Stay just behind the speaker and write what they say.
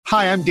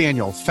Hi, I'm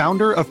Daniel,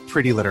 founder of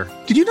Pretty Litter.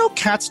 Did you know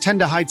cats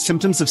tend to hide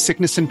symptoms of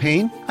sickness and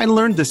pain? I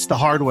learned this the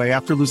hard way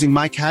after losing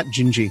my cat,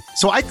 Gingy.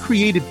 So I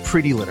created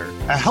Pretty Litter,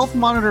 a health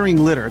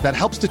monitoring litter that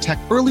helps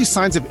detect early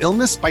signs of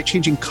illness by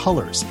changing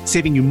colors,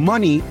 saving you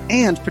money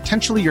and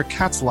potentially your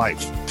cat's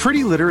life.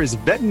 Pretty Litter is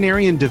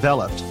veterinarian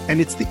developed, and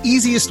it's the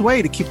easiest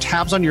way to keep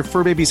tabs on your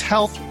fur baby's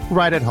health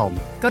right at home.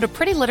 Go to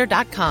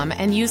prettylitter.com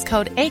and use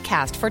code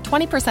ACAST for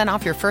 20%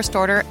 off your first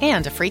order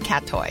and a free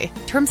cat toy.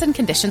 Terms and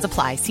conditions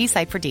apply. See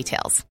site for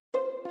details.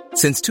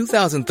 Since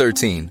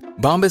 2013,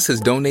 Bombas has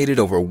donated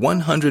over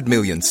 100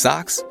 million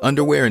socks,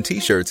 underwear, and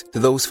T-shirts to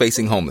those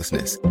facing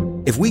homelessness.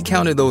 If we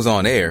counted those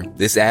on air,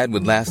 this ad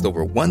would last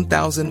over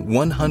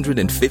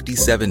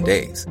 1,157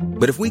 days.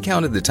 But if we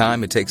counted the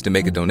time it takes to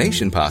make a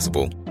donation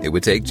possible, it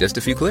would take just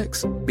a few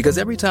clicks. Because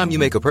every time you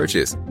make a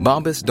purchase,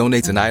 Bombas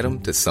donates an item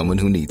to someone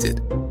who needs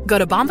it. Go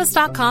to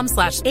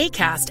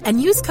bombas.com/ACAST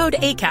and use code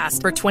ACAST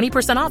for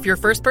 20% off your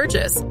first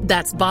purchase.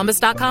 That's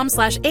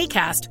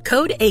bombas.com/ACAST,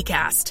 code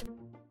ACAST.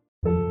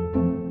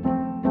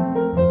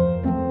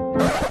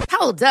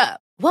 Hold up.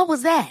 What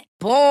was that?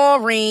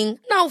 Boring.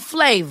 No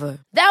flavor.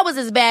 That was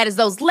as bad as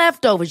those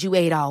leftovers you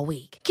ate all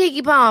week.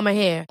 Keke Palmer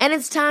here, and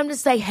it's time to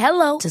say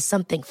hello to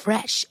something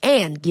fresh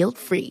and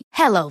guilt-free.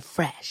 Hello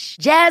Fresh.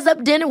 Jazz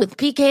up dinner with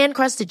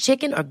pecan-crusted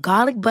chicken or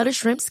garlic butter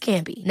shrimp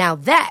scampi. Now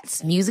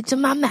that's music to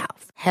my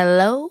mouth.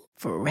 Hello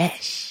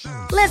Fresh.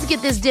 Let's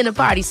get this dinner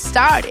party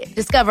started.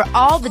 Discover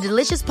all the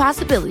delicious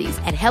possibilities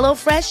at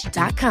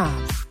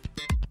HelloFresh.com.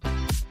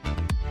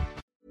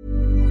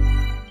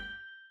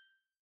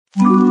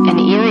 An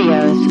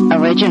Erios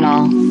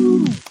original.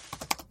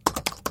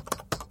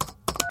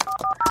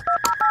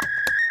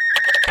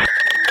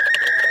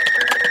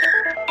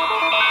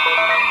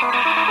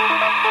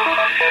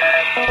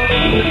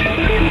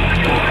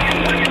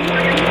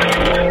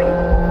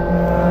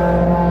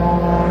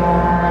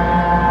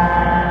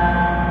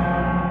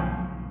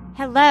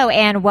 Hello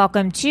and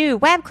welcome to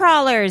Web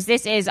Crawlers.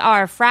 This is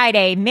our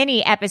Friday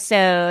mini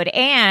episode,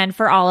 and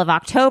for all of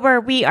October,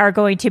 we are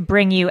going to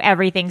bring you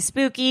everything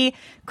spooky,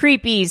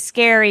 creepy,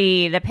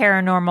 scary, the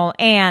paranormal,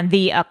 and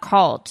the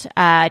occult,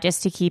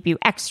 just to keep you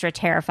extra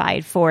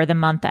terrified for the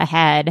month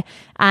ahead.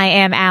 I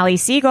am Allie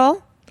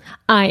Siegel.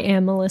 I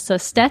am Melissa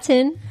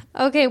Stettin.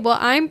 Okay, well,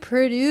 I'm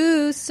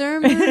producer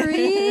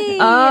Maria.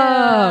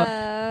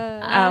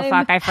 Oh,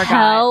 fuck, I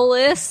forgot.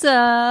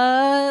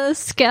 Alyssa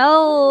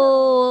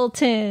Skeleton.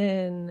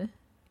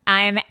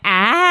 I'm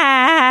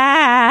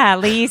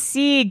Allie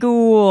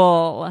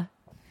Siegel.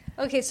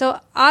 Okay, so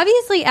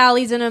obviously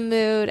Allie's in a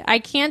mood. I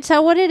can't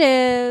tell what it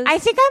is. I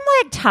think I'm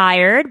like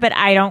tired, but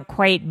I don't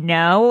quite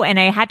know. And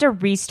I had to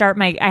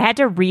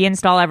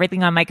reinstall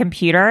everything on my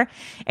computer.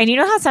 And you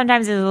know how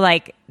sometimes it's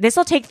like, this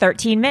will take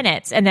 13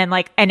 minutes. And then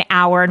like an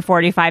hour and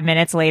 45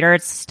 minutes later,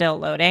 it's still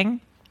loading.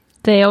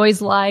 They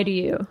always lie to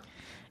you.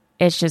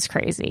 It's just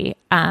crazy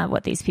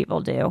what these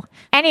people do.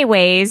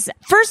 Anyways,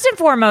 first and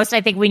foremost,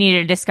 I think we need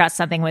to discuss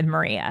something with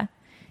Maria.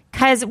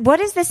 Because what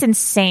is this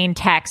insane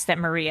text that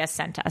Maria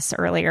sent us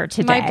earlier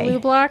today? My blue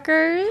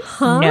blockers?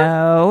 Huh?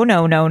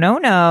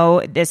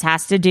 No. This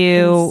has to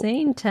do...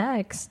 Insane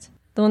text.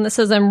 The one that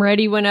says, I'm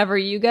ready whenever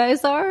you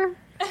guys are?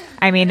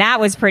 I mean,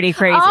 that was pretty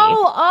crazy.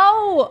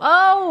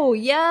 Oh,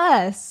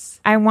 yes.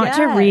 I want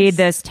to read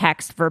this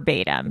text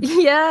verbatim.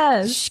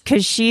 Yes.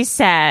 Because she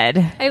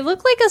said... I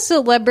look like a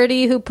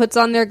celebrity who puts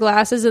on their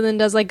glasses and then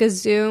does like a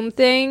Zoom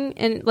thing.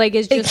 And like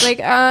is just like,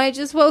 I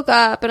just woke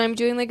up and I'm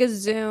doing like a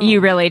Zoom. You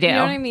really do. You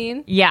know what I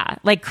mean? Yeah.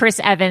 Like Chris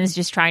Evans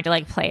just trying to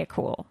like play it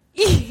cool.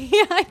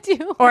 Yeah, I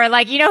do. Or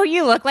like, you know,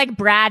 you look like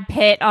Brad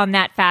Pitt on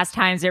that Fast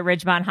Times at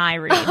Ridgemont High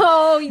read.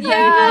 Oh,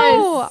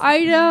 yes. I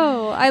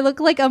know. I look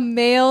like a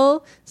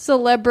male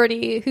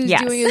celebrity who's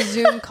doing a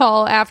Zoom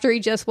call after he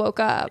just woke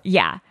up.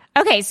 Yeah.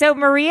 Okay, so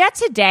Maria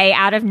today,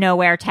 out of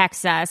nowhere,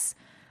 texts us,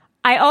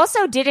 I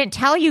also didn't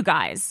tell you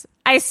guys.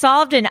 I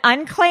solved an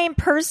unclaimed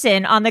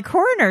person on the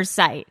coroner's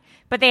site,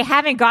 but they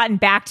haven't gotten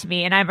back to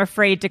me, and I'm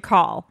afraid to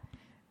call.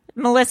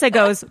 Melissa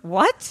goes,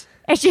 what?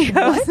 And she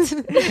goes,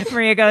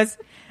 Maria goes,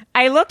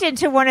 I looked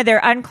into one of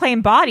their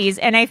unclaimed bodies,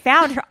 and I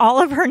found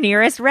all of her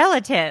nearest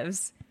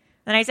relatives.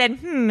 And I said,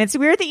 it's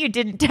weird that you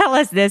didn't tell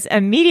us this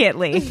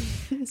immediately.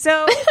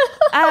 So,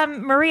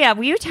 Maria,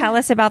 will you tell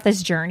us about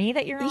this journey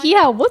that you're on?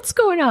 Yeah, what's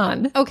going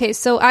on? Okay,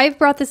 so I've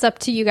brought this up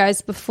to you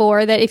guys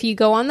before, that if you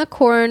go on the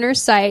coroner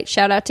site,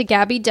 shout out to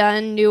Gabby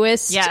Dunn,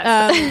 newest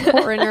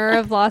coroner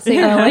of Los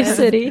Angeles. LA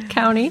City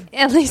County.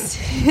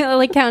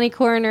 LA County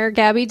coroner,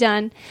 Gabby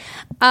Dunn.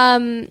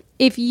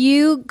 If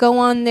you go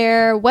on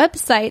their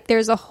website,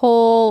 there's a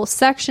whole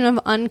section of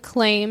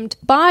unclaimed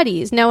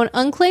bodies. Now, an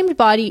unclaimed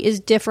body is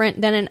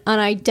different than an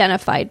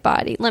unidentified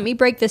body. Let me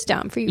break this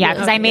down for you. Yeah,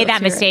 because I made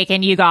that mistake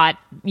and you got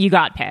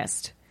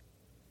pissed.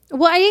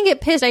 Well, I didn't get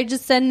pissed. I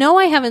just said, no,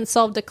 I haven't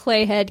solved a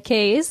Clayhead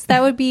case.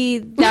 That would be,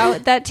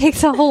 that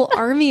takes a whole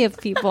army of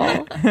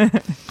people.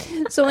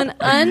 So an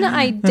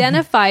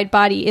unidentified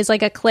body is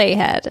like a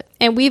Clayhead.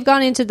 And we've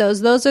gone into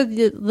those. Those are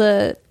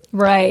the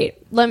Right.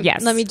 Let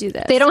me do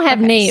this. They don't have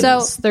names.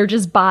 So they're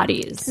just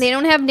bodies. they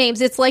don't have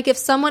names. It's like if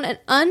someone, an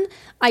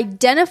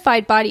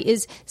unidentified body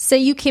is, say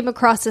you came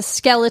across a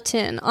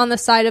skeleton on the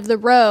side of the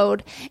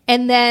road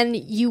and then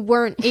you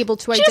weren't able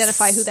to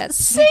identify who that's.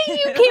 Say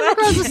you came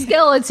across a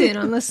skeleton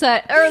on the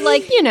side, or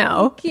like, you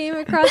know. Came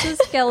across a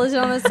skeleton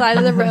on the side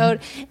of the road,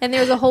 and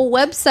there's a whole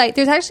website.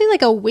 There's actually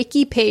like a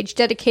wiki page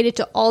dedicated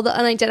to all the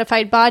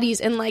unidentified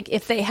bodies, and like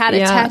if they had a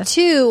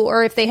tattoo,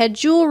 or if they had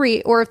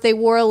jewelry, or if they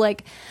wore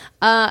like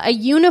a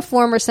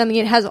uniform or something.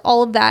 It has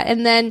all of that,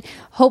 and then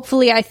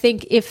hopefully, I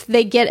think if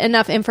they get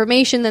enough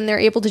information, then they're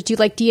able to do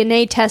like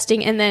DNA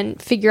testing and then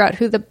figure out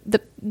who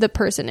the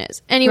person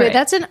is. Anyway,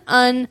 that's an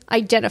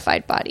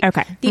unidentified body.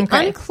 Okay. The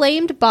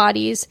unclaimed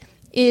bodies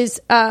is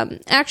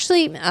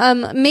actually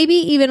maybe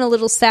even a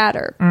little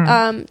sadder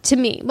to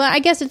me. Well, I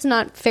guess it's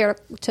not fair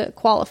to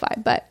qualify,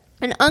 but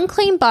an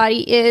unclaimed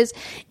body is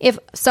if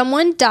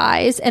someone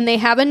dies and they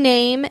have a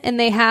name and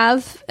they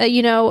have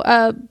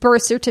a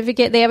birth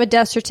certificate, they have a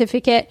death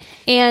certificate,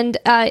 and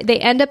they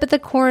end up at the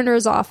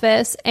coroner's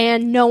office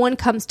and no one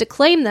comes to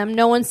claim them.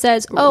 No one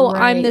says, "Oh,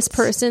 I'm this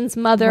person's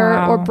mother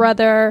or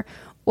brother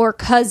or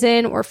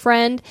cousin or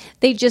friend."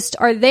 They just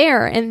are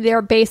there, and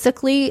they're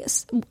basically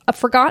a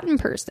forgotten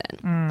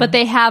person. But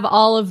they have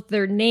all of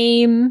their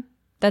name.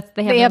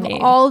 They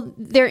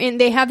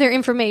have their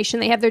information.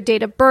 They have their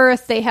date of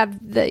birth. They have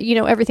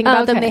everything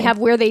about them. They have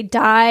where they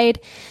died.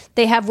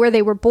 They have where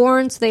they were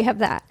born. So they have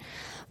that.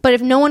 But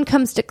if no one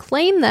comes to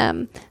claim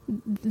them,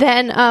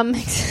 then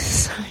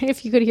sorry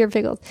if you could hear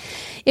Pickles.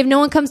 If no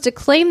one comes to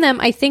claim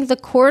them, I think the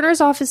coroner's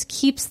office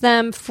keeps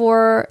them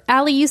for.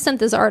 Allie, you sent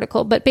this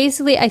article, but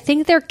basically, I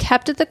think they're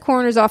kept at the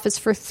coroner's office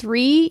for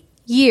 3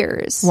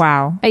 years.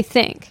 Wow. I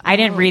think. I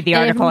didn't read the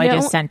article. I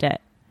just sent it.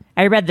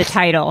 I read the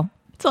title.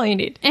 That's all you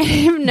need. And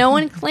if no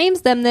one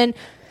claims them, then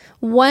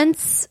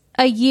once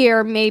a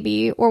year,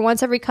 maybe, or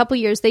once every couple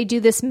years, they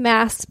do this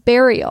mass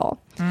burial.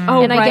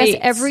 And I guess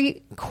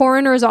every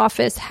coroner's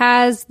office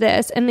has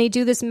this, and they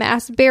do this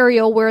mass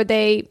burial where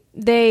they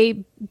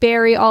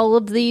bury all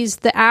of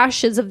the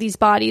ashes of these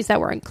bodies that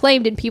were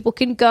unclaimed, and people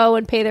can go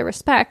and pay their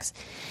respects.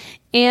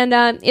 And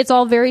it's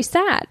all very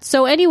sad.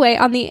 So anyway,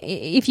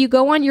 if you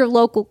go on your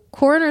local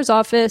coroner's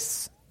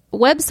office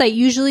website,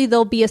 usually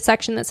there'll be a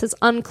section that says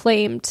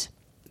unclaimed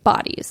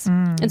bodies.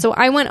 And so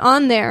I went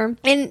on there,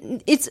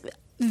 and it's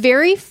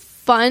very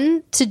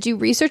fun to do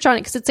research on it,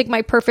 because it's like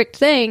my perfect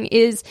thing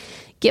is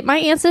get my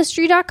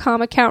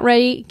Ancestry.com account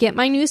ready, get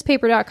my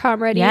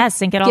newspaper.com ready.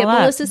 Yes, and get all up.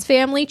 Melissa's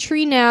Family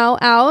Tree Now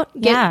out.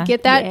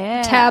 Get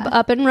that tab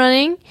up and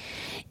running.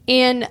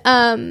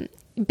 And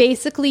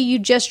basically you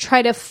just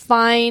try to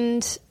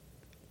find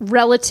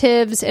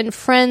relatives and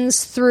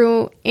friends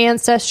through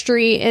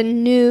Ancestry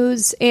and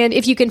news. And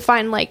if you can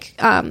find like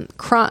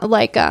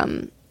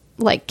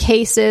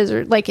cases,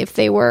 or like if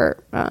they were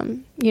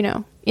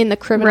in the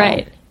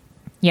criminal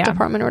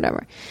department or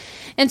whatever.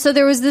 And so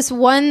there was this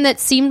one that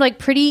seemed like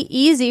pretty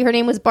easy. Her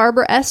name was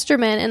Barbara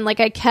Esterman, and like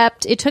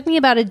it took me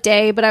about a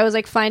day, but I was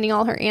like finding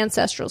all her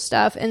ancestral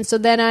stuff. And so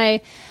then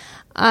I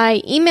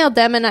emailed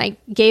them and I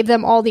gave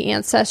them all the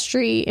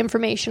ancestry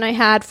information I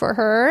had for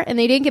her, and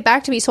they didn't get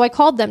back to me. So I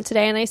called them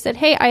today and I said,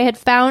 "Hey, I had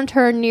found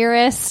her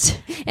nearest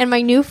and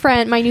my new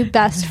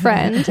best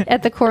friend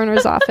at the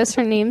coroner's office.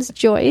 Her name's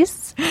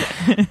Joyce."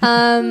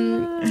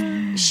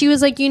 She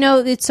was like,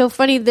 "It's so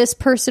funny. This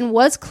person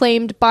was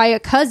claimed by a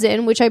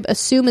cousin, which I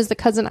assume is the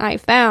cousin I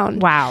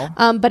found. Wow.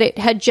 But it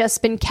had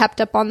just been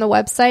kept up on the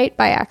website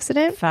by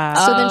accident."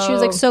 So then she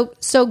was like,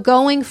 so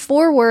going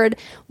forward,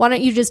 why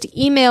don't you just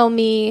email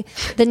me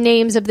the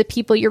names of the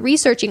people you're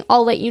researching?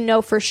 I'll let you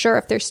know for sure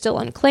if they're still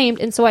unclaimed.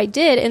 And so I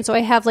did. And so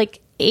I have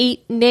like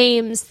 8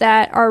 names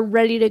that are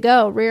ready to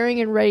go, rearing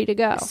and ready to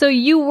go. So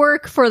you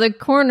work for the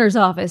coroner's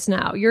office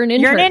now. You're an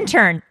intern. You're an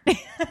intern.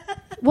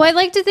 Well, I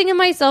like to think of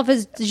myself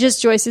as just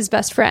Joyce's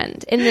best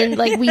friend. And then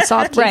like we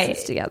solve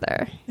cases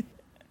together.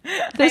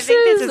 This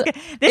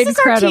is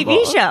our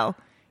TV show.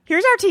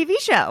 Here's our TV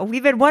show.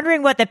 We've been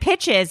wondering what the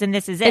pitch is, and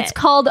this is it. It's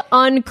called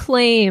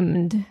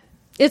Unclaimed.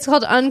 It's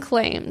called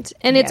Unclaimed.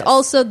 And it's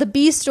also, the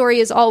B story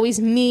is always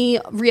me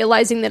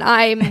realizing that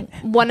I'm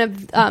one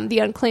of the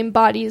unclaimed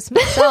bodies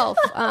myself.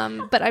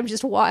 But I'm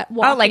just walking.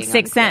 Oh, like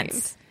Sixth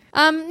Sense.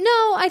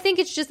 No, I think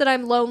it's just that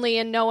I'm lonely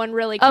and no one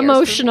really cares.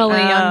 Emotionally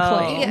for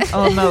me.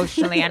 unclaimed.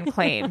 Emotionally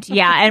unclaimed.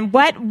 Yeah. And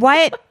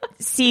what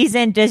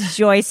season does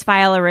Joyce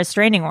file a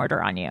restraining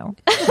order on you?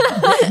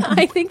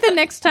 I think the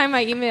next time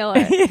I email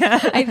her.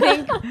 I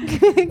think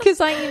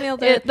because I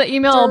emailed her. The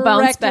email will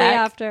bounce back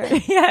after.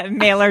 Yeah,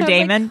 Mailer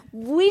Damon.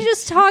 Like, we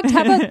just talked.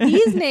 How about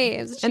these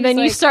names? And then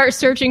you start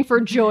searching for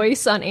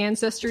Joyce on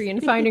Ancestry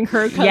and finding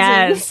her cousins.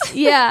 Yes.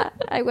 Yeah.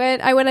 I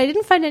went. I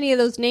didn't find any of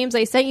those names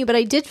I sent you, but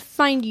I did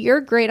find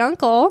your great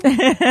uncle.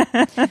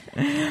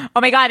 Oh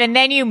my God. And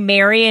then you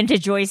marry into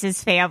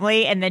Joyce's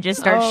family and then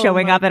just start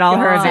showing up at all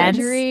her events.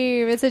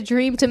 It's a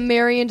dream to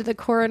marry into the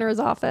coroner's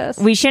office.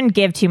 We shouldn't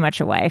give too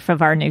much away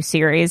from our new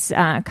series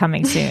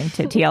coming soon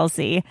to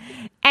TLC.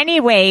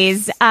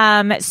 Anyways,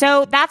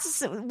 so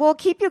we'll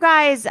keep you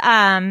guys,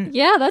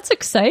 yeah, that's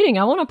exciting.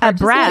 I want to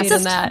participate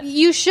in that.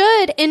 You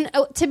should. And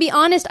to be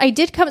honest, I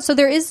did come, so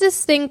there is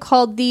this thing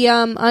called the,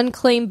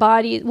 unclaimed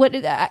body.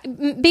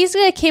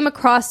 Basically I came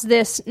across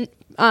this,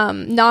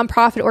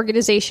 nonprofit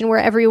organization where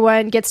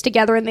everyone gets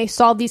together and they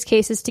solve these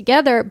cases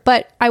together.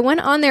 But I went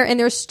on there and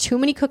there's too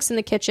many cooks in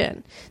the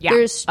kitchen. Yeah.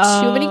 There's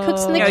too many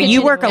cooks in the kitchen.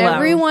 You work alone.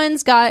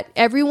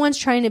 Everyone's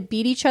trying to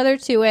beat each other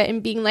to it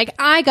and being like,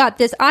 I got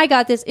this.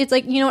 It's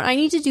like, you know what? I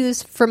need to do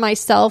this for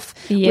myself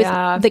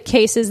with the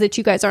cases that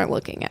you guys aren't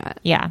looking at.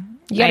 Yeah.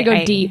 You gotta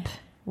go deep.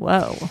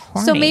 Whoa.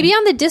 Horny. So maybe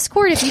on the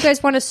Discord, if you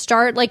guys want to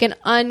start like an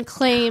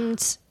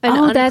unclaimed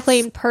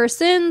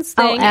persons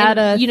thing. I'll add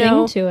a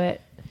thing to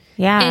it.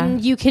 Yeah.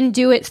 And you can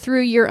do it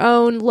through your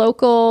own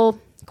local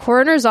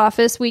coroner's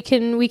office. We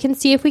can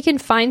see if we can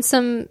find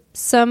some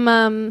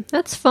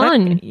that's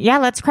fun.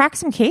 Let's crack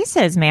some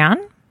cases,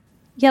 man.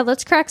 Yeah,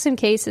 let's crack some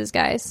cases,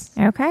 guys.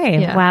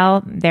 Okay. Yeah.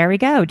 Well, there we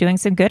go. Doing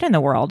some good in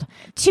the world.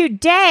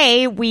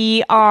 Today,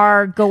 we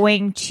are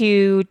going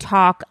to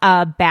talk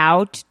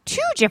about two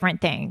different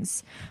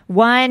things.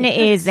 One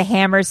is the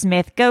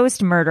Hammersmith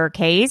ghost murder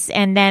case,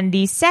 and then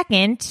the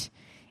second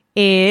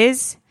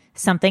is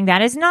something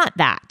that is not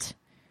that.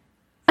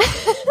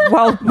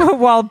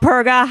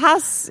 Walpurga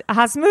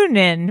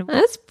Hausmannen.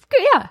 That's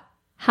good. Yeah.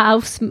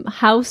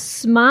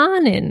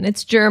 Hausmannen.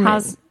 It's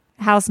German.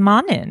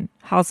 Hausmannen.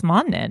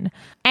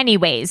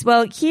 Anyways,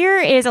 well, here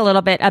is a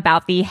little bit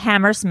about the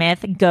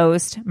Hammersmith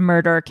ghost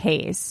murder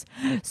case.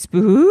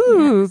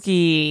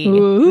 Spooky.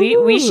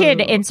 Yes. We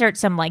should insert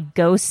some like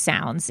ghost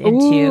sounds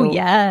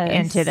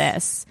into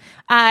this.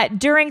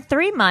 During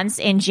 3 months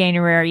in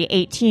January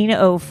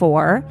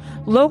 1804,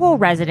 local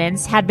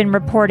residents had been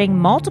reporting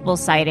multiple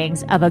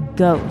sightings of a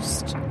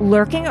ghost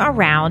lurking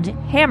around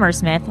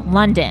Hammersmith,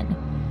 London.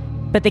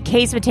 But the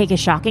case would take a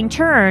shocking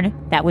turn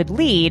that would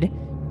lead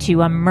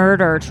to a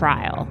murder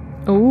trial.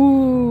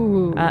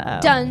 Ooh.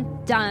 Uh-oh. Dun,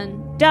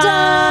 dun,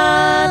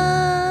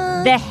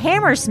 dun! The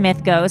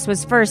Hammersmith ghost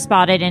was first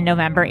spotted in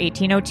November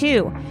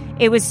 1802.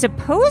 It was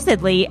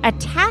supposedly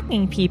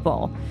attacking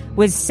people,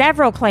 with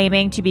several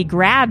claiming to be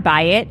grabbed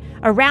by it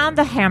around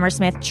the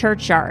Hammersmith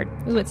churchyard.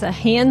 Ooh, it's a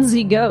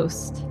handsy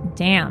ghost.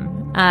 Damn.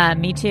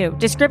 Me too.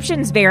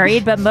 Descriptions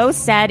varied, but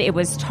most said it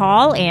was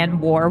tall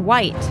and wore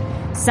white.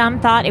 Some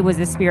thought it was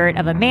the spirit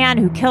of a man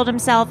who killed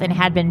himself and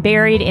had been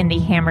buried in the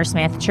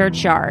Hammersmith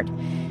churchyard.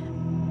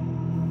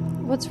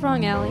 What's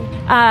wrong, Allie?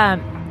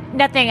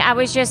 Nothing. I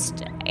was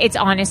just, it's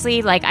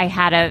honestly like I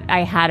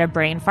had a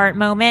brain fart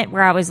moment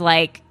where I was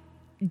like,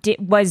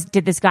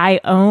 did this guy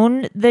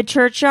own the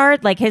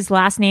churchyard? Like his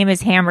last name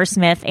is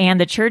Hammersmith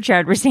and the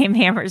churchyard was named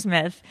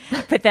Hammersmith.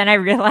 But then I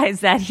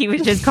realized that he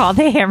was just called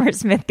the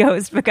Hammersmith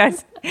ghost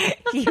because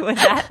he was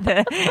at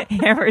the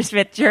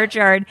Hammersmith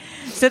churchyard.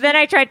 So then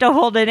I tried to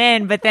hold it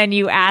in, but then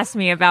you asked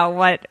me about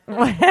what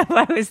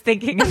I was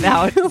thinking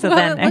about. So well,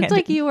 then it looked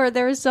like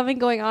there was something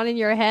going on in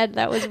your head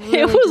that was really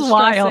it was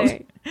wild.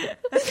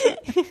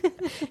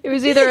 It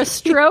was either a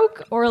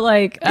stroke or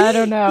like, I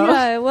don't know.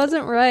 Yeah, it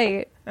wasn't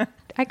right.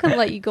 I couldn't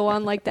let you go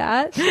on like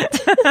that.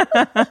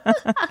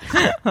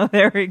 Well,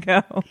 there we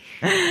go.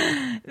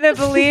 The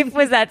belief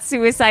was that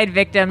suicide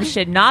victims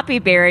should not be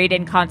buried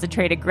in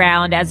concentrated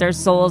ground as their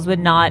souls would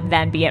not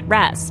then be at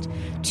rest.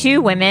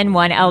 2 women,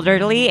 one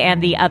elderly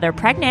and the other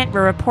pregnant,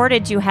 were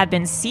reported to have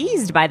been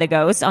seized by the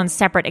ghost on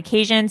separate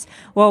occasions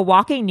while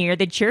walking near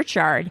the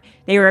churchyard.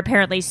 They were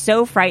apparently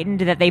so frightened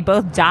that they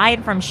both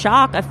died from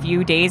shock a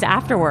few days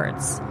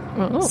afterwards.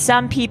 Oh.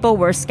 Some people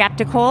were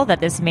skeptical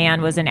that this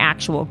man was an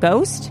actual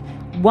ghost.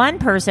 One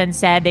person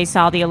said they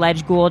saw the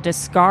alleged ghoul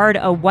discard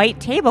a white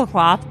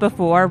tablecloth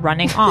before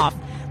running off.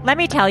 Let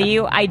me tell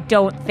you, I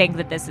don't think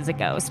that this is a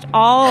ghost.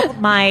 All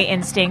my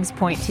instincts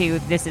point to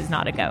this is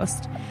not a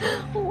ghost.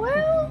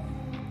 Well,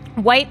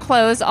 white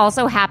clothes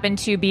also happened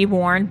to be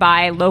worn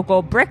by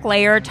local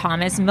bricklayer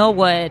Thomas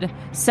Millwood.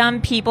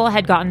 Some people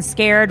had gotten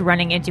scared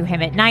running into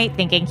him at night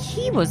thinking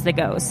he was the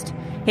ghost.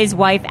 His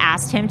wife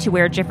asked him to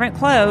wear different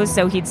clothes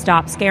so he'd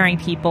stop scaring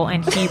people,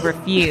 and he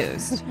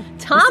refused.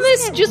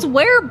 Thomas, just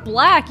wear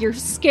black. You're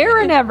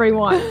scaring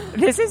everyone.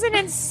 This is an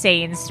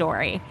insane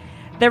story.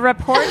 The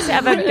reports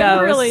of a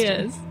ghost... It really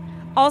is.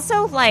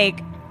 Also,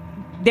 like,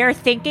 they're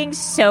thinking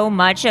so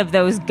much of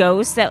those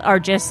ghosts that are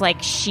just,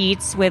 like,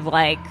 sheets with,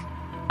 like,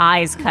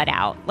 eyes cut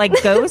out.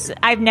 Like, ghosts...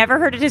 I've never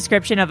heard a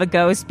description of a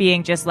ghost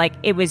being just, like,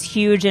 it was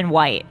huge and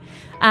white.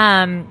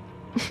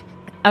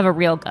 Of a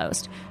real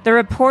ghost. The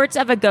reports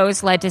of a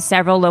ghost led to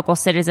several local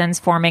citizens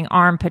forming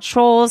armed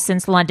patrols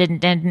since London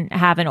didn't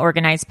have an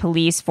organized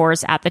police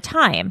force at the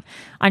time.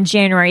 On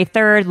January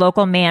 3rd,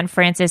 local man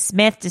Francis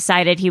Smith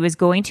decided he was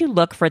going to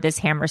look for this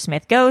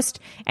Hammersmith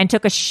ghost and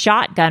took a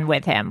shotgun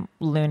with him.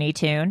 Looney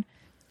Tune.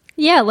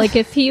 Yeah, like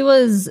if he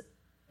was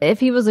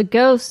a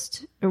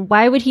ghost,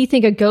 why would he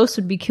think a ghost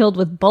would be killed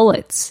with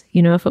bullets?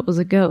 You know, if it was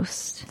a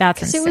ghost.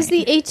 That's insane. It was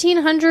the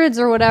 1800s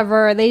or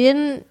whatever. They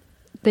didn't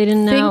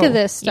know. Think of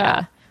this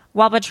stuff. Yeah.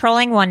 While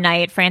patrolling one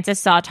night, Francis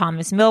saw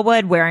Thomas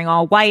Millwood wearing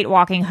all white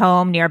walking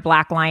home near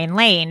Black Lion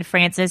Lane.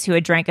 Francis, who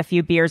had drank a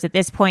few beers at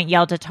this point,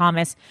 yelled to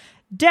Thomas,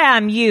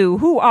 "Damn you!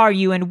 Who are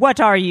you and what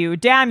are you?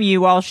 Damn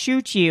you! I'll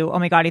shoot you." Oh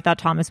my God, he thought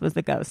Thomas was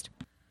the ghost.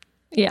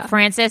 Yeah.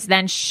 Francis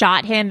then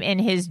shot him in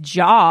his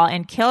jaw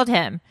and killed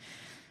him.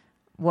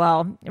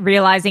 Well,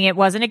 realizing it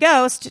wasn't a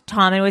ghost,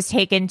 Tommen was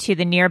taken to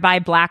the nearby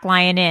Black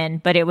Lion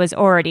Inn, but it was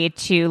already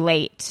too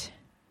late.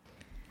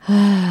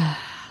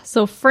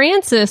 So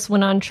Francis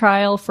went on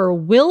trial for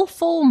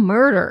willful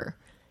murder.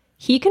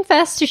 He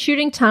confessed to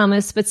shooting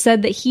Thomas, but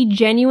said that he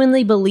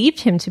genuinely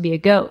believed him to be a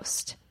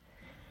ghost.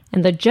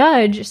 And the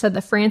judge said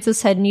that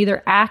Francis had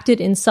neither acted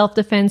in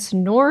self-defense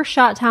nor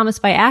shot Thomas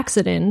by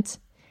accident.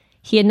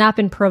 He had not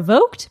been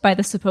provoked by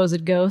the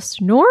supposed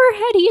ghost, nor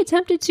had he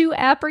attempted to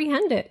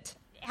apprehend it.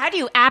 How do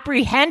you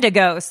apprehend a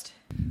ghost?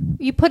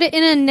 You put it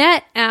in a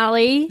net,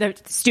 Allie.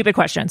 Stupid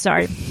question,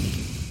 sorry.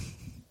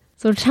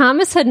 So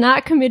Thomas had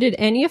not committed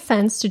any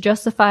offense to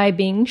justify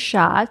being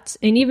shot,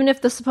 and even if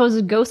the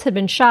supposed ghost had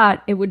been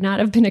shot, it would not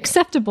have been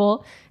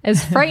acceptable,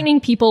 as frightening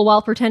people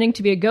while pretending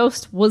to be a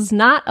ghost was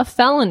not a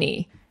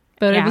felony,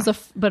 but it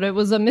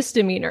was a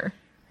misdemeanor.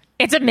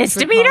 It's a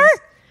misdemeanor?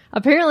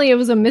 Apparently it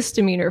was a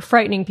misdemeanor,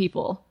 frightening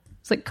people.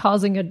 It's like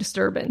causing a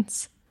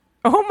disturbance.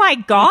 Oh my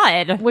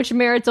God. Which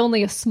merits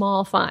only a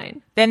small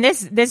fine. Then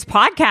this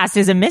podcast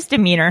is a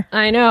misdemeanor.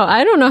 I know.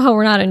 I don't know how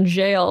we're not in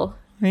jail.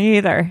 Me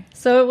either.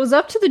 So it was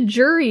up to the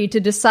jury to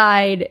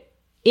decide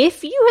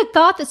if you had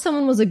thought that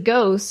someone was a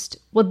ghost,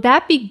 would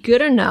that be a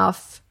good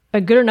enough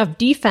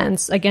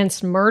defense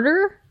against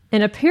murder?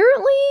 And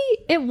apparently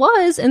it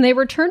was, and they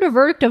returned a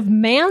verdict of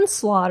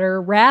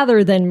manslaughter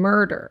rather than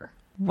murder.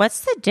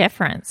 What's the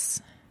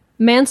difference?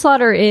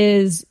 Manslaughter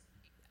is,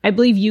 I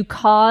believe you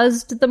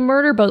caused the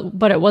murder,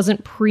 but it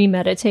wasn't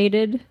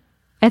premeditated.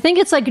 I think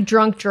it's like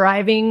drunk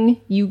driving.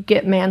 You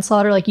get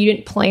manslaughter, like you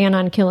didn't plan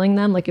on killing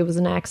them, like it was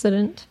an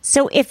accident.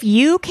 So if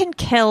you can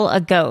kill a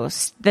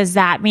ghost, does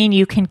that mean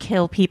you can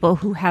kill people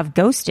who have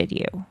ghosted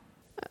you?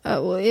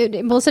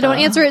 Melissa, don't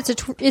answer. It's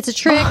a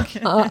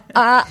trick.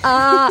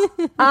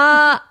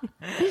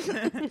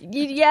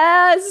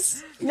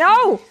 Yes.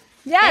 No.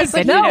 Yes.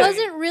 But no. He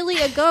wasn't really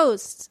a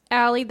ghost,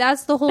 Allie.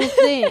 That's the whole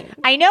thing.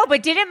 I know,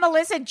 but didn't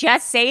Melissa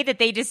just say that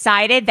they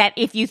decided that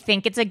if you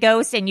think it's a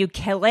ghost and you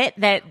kill it,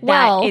 that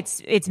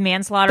it's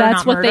manslaughter,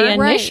 that's not murder?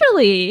 That's what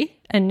they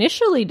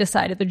initially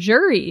decided. The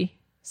jury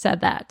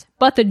said that.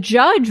 But the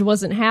judge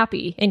wasn't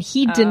happy, and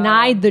he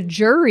denied the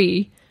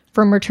jury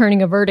from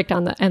returning a verdict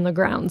on the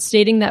grounds,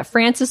 stating that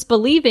Francis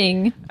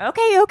believing...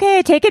 Okay,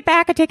 I take it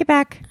back.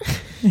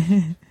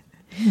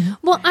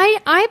 Well,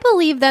 I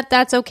believe that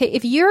that's okay.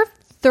 If you're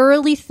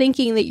thoroughly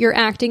thinking that you're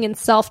acting in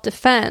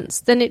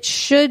self-defense, then it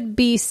should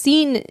be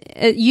seen.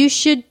 You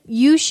should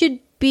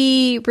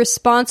be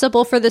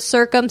responsible for the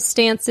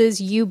circumstances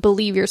you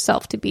believe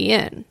yourself to be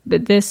in.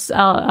 But this,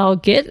 I'll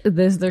get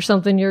this. There's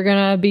something you're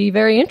gonna be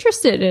very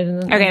interested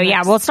in. Okay,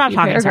 yeah, we'll stop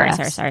talking.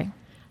 Sorry.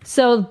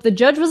 So the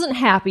judge wasn't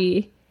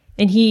happy,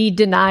 and he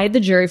denied the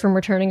jury from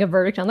returning a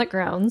verdict on that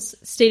grounds,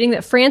 stating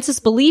that Francis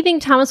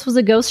believing Thomas was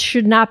a ghost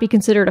should not be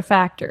considered a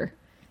factor.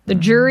 The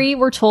jury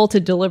were told to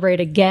deliberate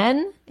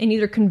again and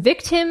either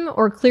convict him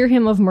or clear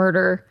him of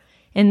murder.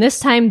 And this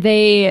time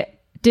they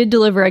did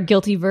deliver a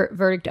guilty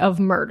verdict of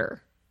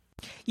murder.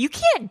 You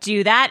can't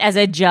do that as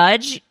a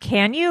judge,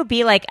 can you?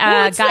 Be like,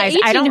 guys,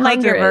 I don't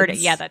like your verdict.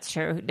 Yeah, that's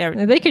true.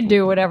 They could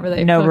do whatever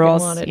they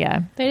wanted.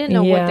 Yeah. They didn't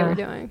know what they were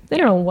doing. They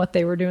don't know what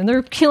they were doing. They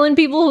were killing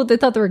people who they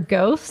thought they were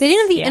ghosts. They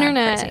didn't have the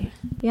internet. Crazy.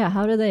 Yeah,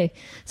 how do they?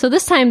 So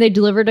this time they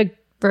delivered a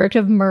verdict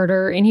of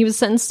murder, and he was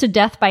sentenced to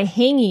death by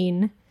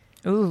hanging.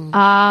 Ooh.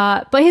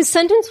 But his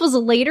sentence was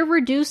later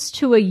reduced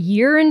to a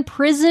year in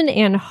prison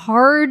and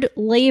hard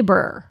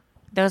labor.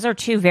 Those are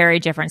two very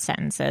different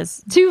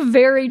sentences.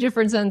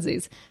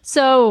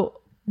 So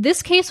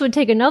this case would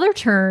take another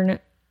turn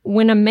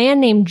when a man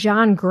named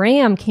John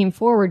Graham came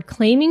forward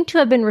claiming to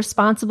have been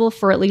responsible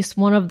for at least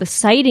one of the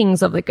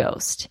sightings of the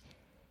ghost.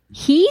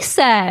 He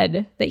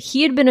said that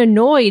he had been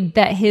annoyed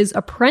that his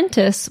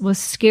apprentice was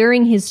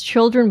scaring his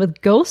children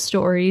with ghost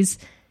stories,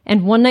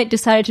 and one night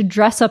decided to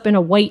dress up in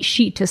a white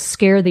sheet to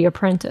scare the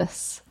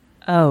apprentice.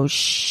 Oh,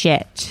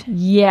 shit.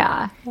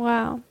 Yeah.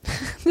 Wow.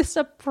 This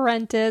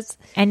apprentice.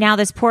 And now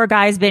this poor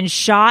guy's been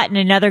shot and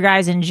another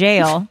guy's in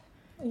jail.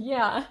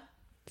 Yeah.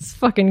 This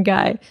fucking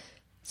guy.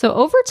 So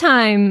over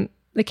time,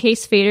 the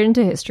case faded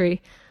into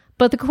history,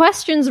 but the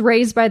questions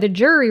raised by the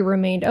jury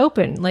remained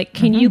open. Like,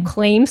 can you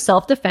claim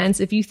self-defense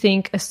if you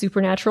think a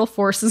supernatural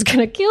force is going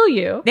to kill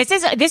you? This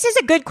is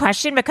a good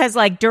question because,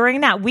 like,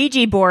 during that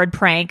Ouija board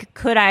prank,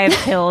 could I have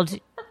killed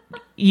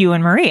you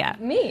and Maria?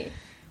 Me.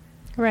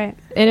 Right.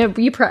 And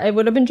it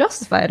would have been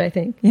justified, I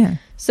think. Yeah.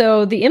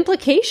 So the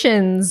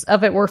implications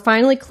of it were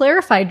finally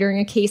clarified during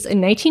a case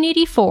in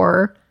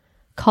 1984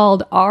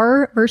 called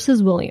R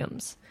versus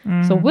Williams.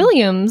 So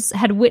Williams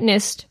had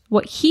witnessed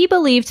what he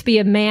believed to be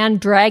a man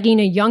dragging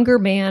a younger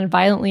man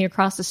violently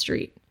across the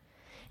street.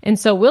 And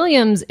so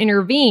Williams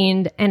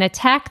intervened and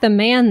attacked the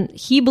man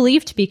he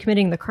believed to be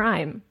committing the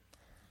crime.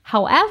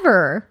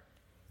 However,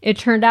 it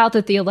turned out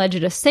that the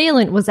alleged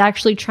assailant was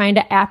actually trying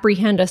to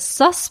apprehend a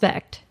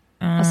suspected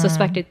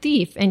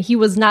thief, and he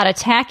was not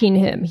attacking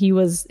him.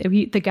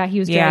 The guy he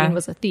was dragging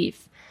was a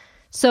thief.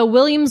 So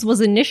Williams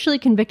was initially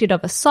convicted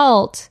of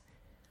assault,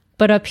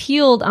 but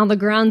appealed on the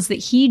grounds that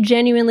he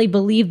genuinely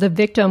believed the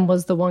victim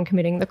was the one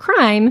committing the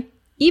crime,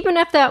 even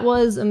if that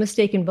was a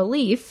mistaken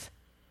belief.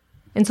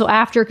 And so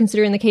after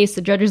considering the case,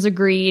 the judges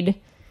agreed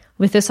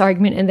with this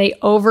argument, and they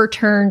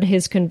overturned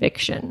his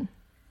conviction.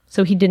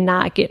 So he did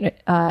not get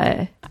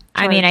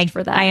charged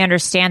for that. I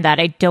understand that.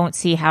 I don't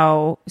see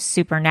how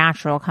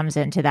supernatural comes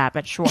into that,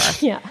 but sure.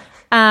 Yeah.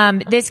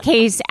 This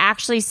case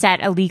actually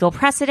set a legal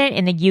precedent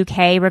in the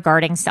UK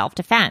regarding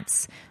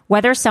self-defense,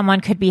 whether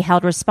someone could be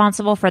held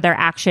responsible for their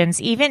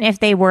actions, even if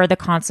they were the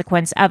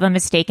consequence of a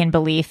mistaken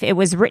belief. It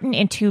was written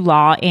into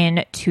law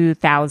in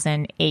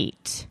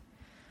 2008.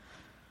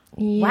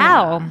 Yeah.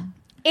 Wow.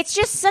 It's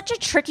just such a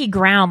tricky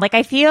ground. Like,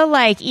 I feel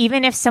like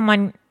even if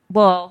someone,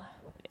 read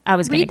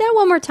that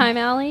one more time,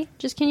 Allie.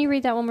 Can you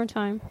read that one more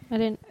time?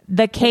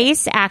 The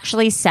case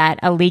actually set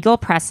a legal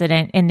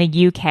precedent in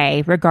the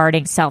UK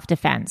regarding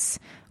self-defense,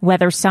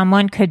 whether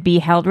someone could be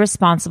held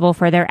responsible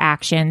for their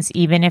actions,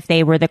 even if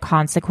they were the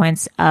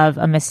consequence of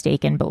a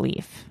mistaken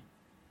belief.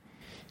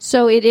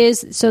 So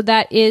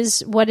that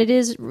is what it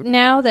is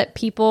now, that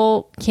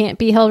people can't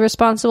be held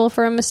responsible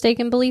for a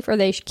mistaken belief, or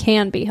they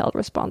can be held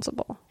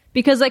responsible?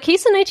 Because that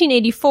case in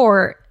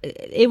 1984,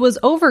 it was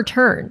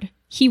overturned.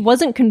 He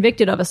wasn't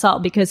convicted of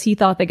assault because he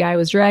thought the guy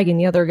was dragging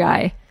the other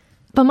guy.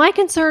 But my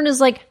concern is,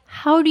 like,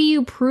 how do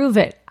you prove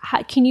it?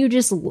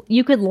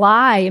 You could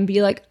lie and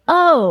be like,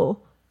 oh,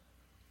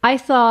 I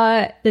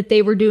thought that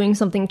they were doing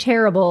something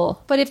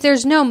terrible. But if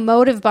there's no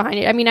motive behind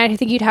it, I mean, I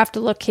think you'd have to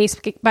look case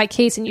by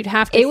case, and you'd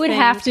have to. It would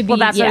have to be. Well,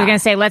 that's what I was going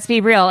to say. Let's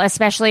be real,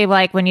 especially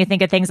like when you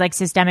think of things like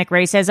systemic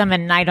racism.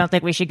 And I don't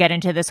think we should get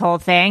into this whole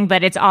thing,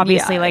 but it's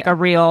obviously a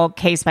real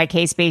case by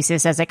case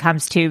basis as it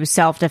comes to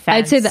self-defense.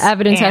 I'd say the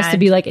evidence has to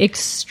be like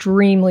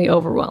extremely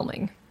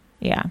overwhelming.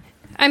 Yeah.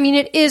 I mean,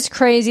 it is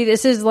crazy.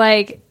 This is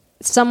like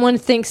someone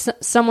thinks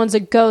someone's a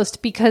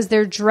ghost because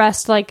they're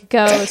dressed like a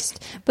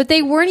ghost, but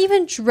they weren't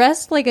even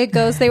dressed like a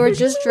ghost. They were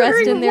just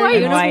dressed in their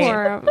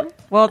uniform.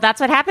 Well, that's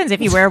what happens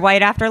if you wear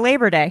white after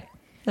Labor Day.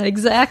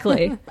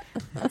 Exactly.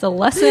 It's a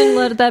lesson.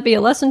 Let that be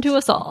a lesson to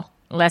us all.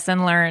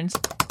 Lesson learned.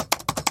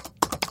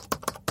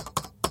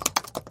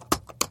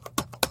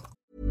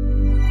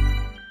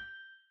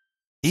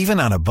 Even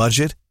on a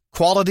budget,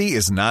 quality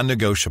is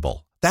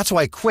non-negotiable. That's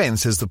why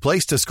Quince is the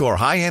place to score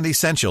high-end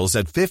essentials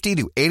at 50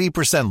 to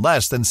 80%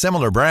 less than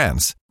similar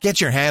brands. Get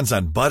your hands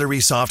on buttery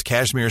soft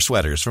cashmere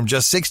sweaters from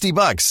just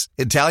 $60,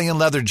 Italian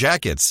leather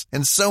jackets,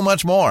 and so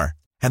much more.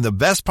 And the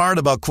best part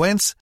about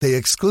Quince, they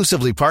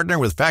exclusively partner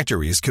with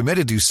factories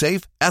committed to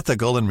safe,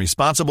 ethical, and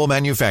responsible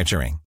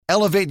manufacturing.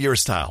 Elevate your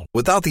style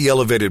without the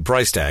elevated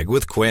price tag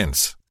with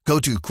Quince. Go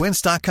to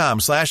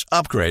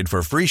quince.com/upgrade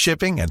for free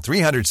shipping and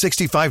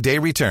 365-day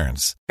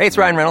returns. Hey, it's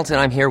Ryan Reynolds, and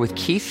I'm here with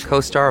Keith,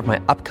 co-star of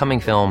my upcoming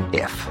film,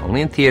 If,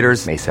 only in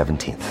theaters May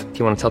 17th. Do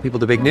you want to tell people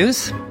the big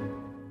news?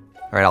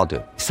 All right, I'll do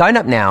it. Sign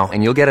up now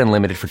and you'll get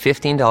unlimited for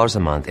 $15 a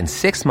month and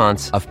 6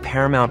 months of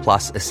Paramount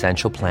Plus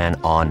Essential Plan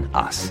on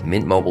us.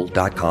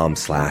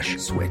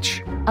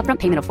 MintMobile.com/switch. Upfront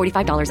payment of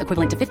 $45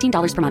 equivalent to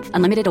 $15 per month.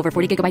 Unlimited over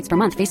 40 gigabytes per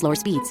month. Face lower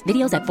speeds.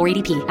 Videos at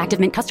 480p. Active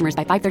Mint customers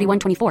by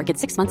 531.24 get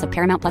 6 months of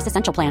Paramount Plus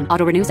Essential Plan.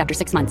 Auto renews after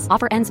 6 months.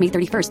 Offer ends May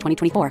 31st,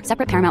 2024.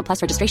 Separate Paramount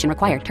Plus registration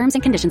required. Terms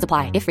and conditions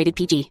apply if rated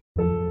PG.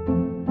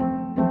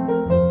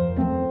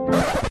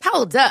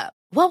 Hold up.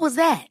 What was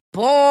that?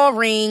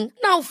 Boring.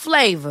 No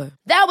flavor.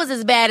 That was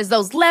as bad as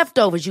those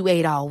leftovers you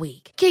ate all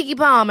week. Keke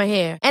Palmer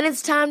here. And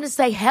it's time to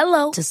say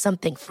hello to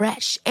something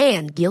fresh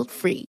and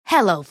guilt-free.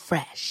 Hello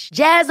Fresh.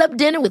 Jazz up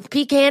dinner with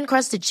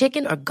pecan-crusted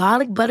chicken or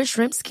garlic butter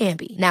shrimp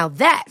scampi. Now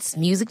that's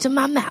music to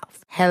my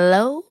mouth.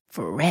 Hello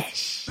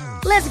Fresh.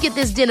 Let's get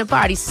this dinner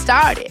party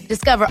started.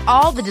 Discover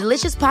all the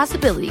delicious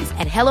possibilities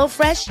at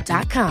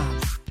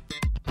HelloFresh.com.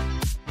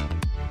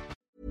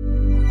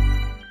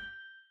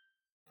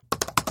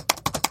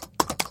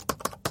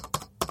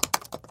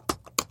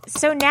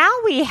 So now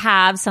we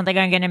have something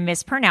I'm going to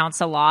mispronounce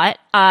a lot,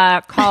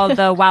 called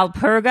the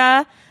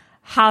Walpurga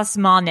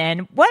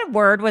Hasmanen. What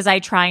word was I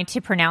trying to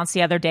pronounce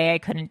the other day I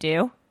couldn't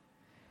do?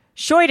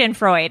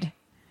 Schadenfreude.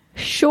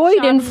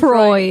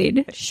 Schadenfreude.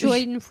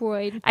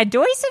 A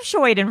dose of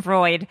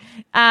Schadenfreude.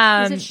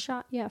 Is it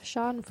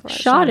Schadenfreude?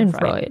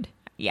 Schadenfreude.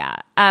 Yeah.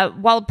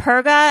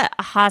 Walpurga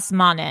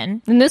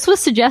Hasmanen. And this was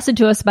suggested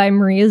to us by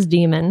Maria's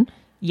Demon.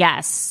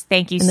 Yes.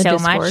 Thank you so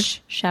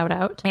much. Shout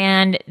out.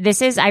 And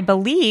this is, I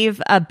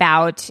believe,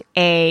 about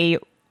a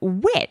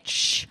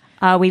witch.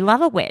 We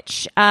love a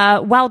witch.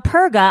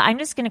 Walpurga, I'm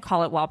just going to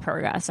call it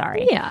Walpurga.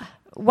 Sorry. Yeah.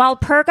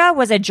 Walpurga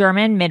was a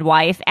German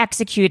midwife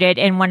executed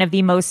in one of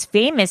the most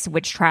famous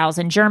witch trials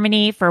in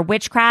Germany for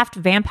witchcraft,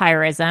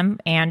 vampirism,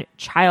 and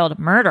child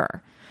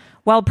murder.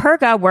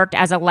 Walpurga worked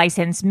as a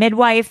licensed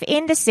midwife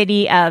in the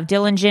city of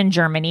Dillingen,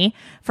 Germany,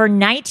 for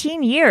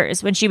 19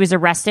 years when she was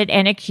arrested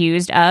and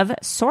accused of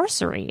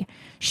sorcery.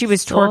 She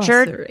was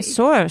tortured,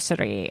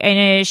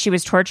 and she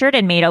was tortured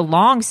and made a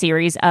long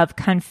series of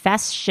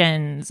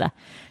confessions.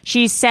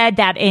 She said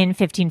that in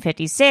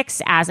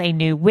 1556, as a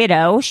new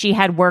widow, she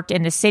had worked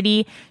in the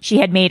city. She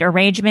had made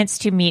arrangements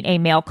to meet a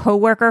male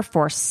coworker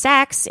for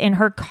sex in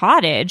her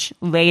cottage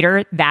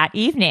later that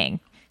evening.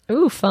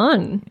 Ooh,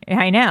 fun.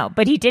 I know,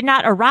 but he did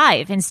not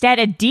arrive. Instead,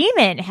 a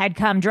demon had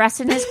come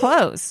dressed in his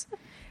clothes.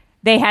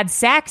 They had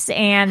sex,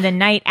 and the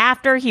night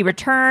after, he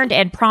returned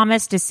and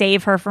promised to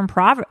save her from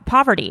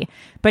poverty.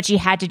 But she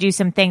had to do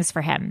some things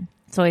for him.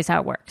 That's always how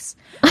it works.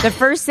 The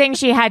first thing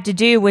she had to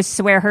do was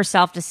swear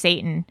herself to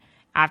Satan.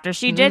 After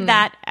she did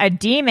that, a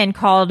demon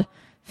called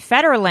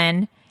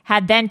Federlin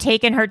had then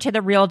taken her to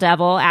the real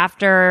devil,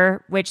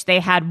 after which they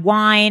had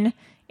wine,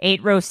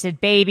 ate roasted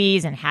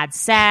babies, and had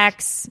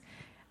sex.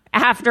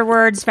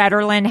 Afterwards,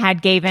 Federlin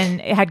had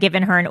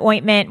given her an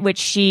ointment which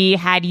she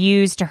had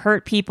used to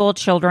hurt people,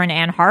 children,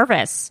 and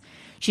harvests.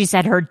 She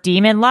said her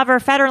demon lover,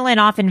 Federlin,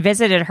 often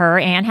visited her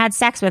and had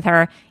sex with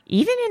her,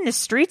 even in the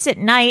streets at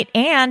night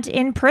and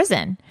in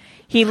prison.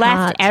 He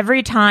left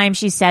every time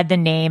she said the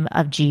name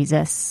of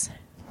Jesus.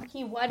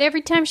 He what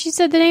every time she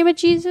said the name of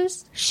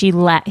Jesus? He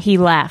left. He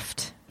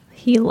left.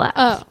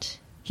 Oh.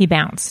 He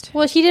bounced.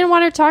 Well, he didn't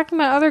want her talking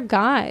about other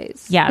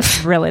guys.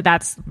 Yes, really,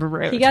 that's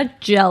rude. He got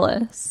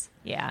jealous.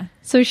 Yeah.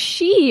 So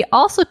she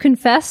also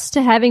confessed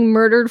to having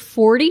murdered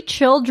 40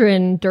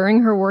 children during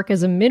her work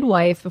as a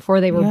midwife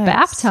before they were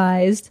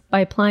baptized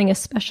by applying a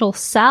special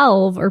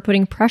salve or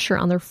putting pressure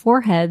on their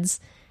foreheads,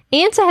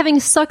 and to having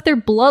sucked their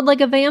blood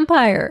like a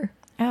vampire.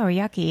 Oh,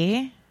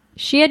 yucky.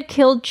 She had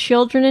killed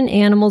children and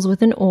animals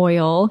with an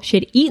oil. She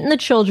had eaten the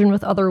children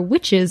with other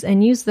witches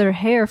and used their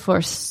hair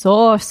for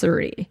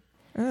sorcery.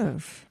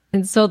 Oof.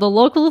 And so the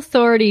local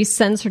authorities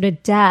sentenced her to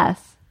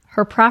death.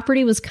 Her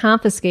property was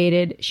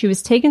confiscated. She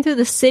was taken through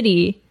the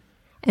city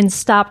and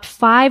stopped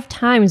 5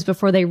 times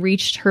before they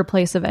reached her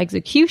place of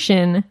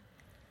execution.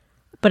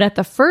 But at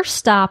the first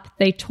stop,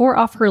 they tore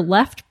off her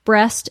left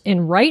breast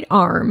and right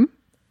arm.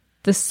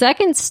 The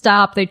second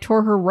stop, they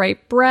tore her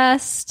right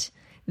breast.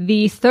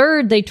 The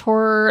third, they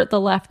tore the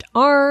left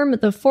arm.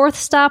 The fourth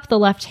stop, the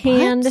left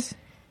hand. What?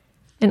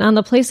 And on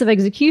the place of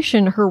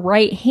execution, her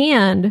right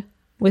hand,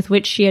 with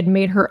which she had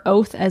made her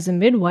oath as a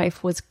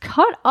midwife, was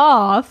cut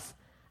off,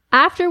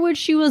 after which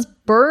she was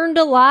burned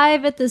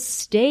alive at the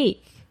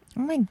stake.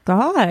 Oh my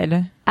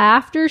God.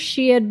 After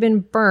she had been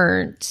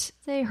burnt,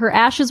 her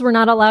ashes were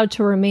not allowed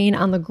to remain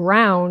on the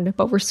ground,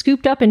 but were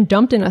scooped up and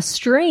dumped in a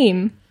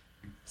stream.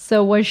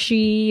 So was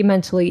she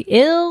mentally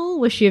ill?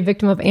 Was she a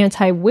victim of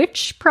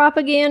anti-witch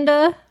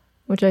propaganda?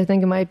 Which I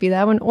think it might be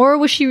that one. Or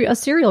was she a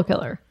serial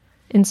killer?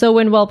 And so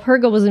when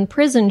Walpurga was in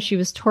prison, she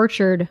was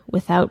tortured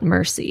without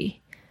mercy.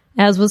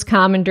 As was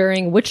common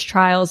during witch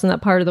trials in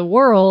that part of the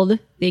world,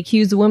 the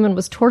accused woman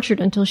was tortured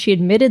until she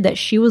admitted that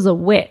she was a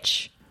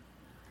witch.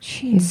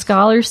 And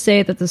scholars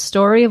say that the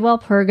story of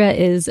Walpurga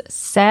is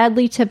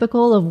sadly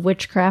typical of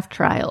witchcraft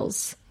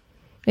trials.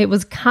 It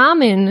was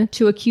common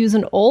to accuse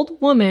an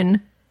old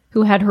woman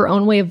who had her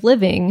own way of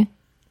living,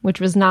 which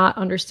was not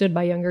understood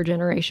by younger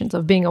generations,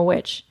 of being a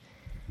witch.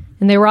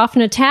 And they were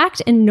often attacked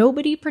and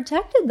nobody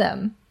protected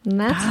them. And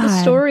that's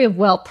the story of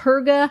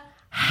Walpurga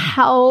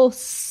Hausmannen.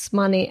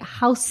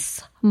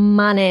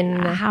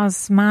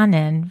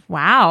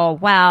 Wow.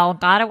 Well,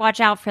 gotta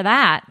watch out for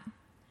that.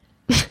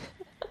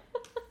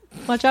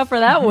 Watch out for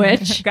that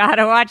witch.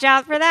 Gotta watch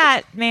out for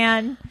that,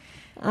 man.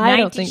 I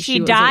don't think she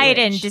died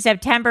in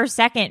September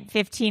 2nd,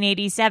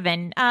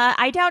 1587.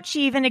 I doubt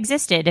she even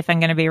existed, if I'm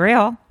going to be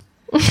real.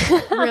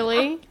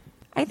 Really?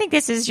 I think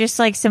this is just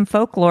like some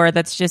folklore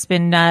that's just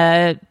been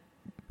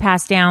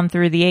passed down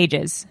through the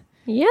ages.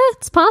 Yeah,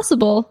 it's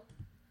possible.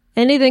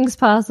 Anything's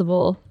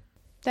possible.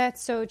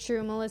 That's so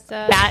true,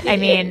 Melissa.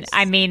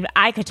 I mean,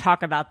 I could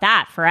talk about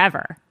that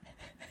forever.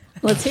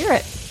 Let's hear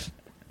it.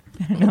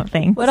 No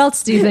thanks. What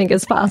else do you think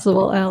is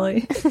possible,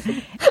 Allie?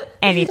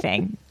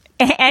 Anything.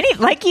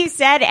 Like you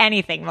said,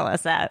 anything,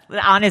 Melissa.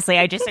 Honestly,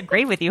 I just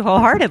agree with you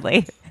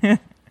wholeheartedly.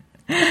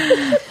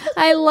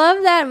 I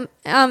love that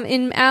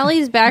in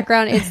Allie's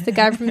background, it's the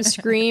guy from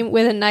Scream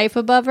with a knife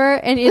above her,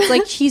 and it's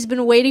like he's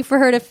been waiting for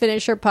her to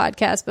finish her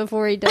podcast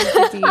before he does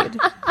the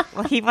deed.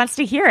 Well, he wants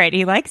to hear it.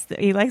 He likes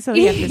what you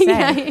have to say.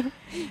 Yeah,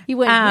 he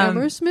went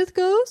Hammersmith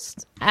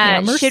Ghost.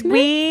 Should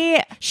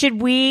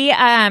we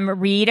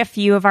read a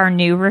few of our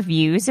new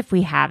reviews if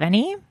we have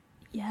any?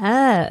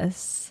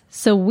 Yes.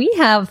 So we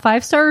have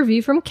 5-star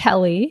review from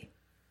Kelly.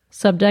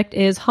 Subject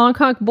is honk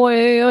honk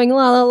boing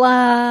la la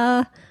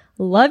la.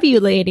 Love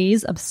you,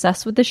 ladies.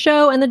 Obsessed with the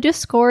show and the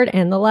Discord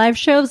and the live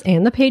shows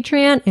and the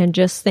Patreon. And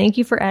just thank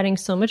you for adding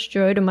so much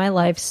joy to my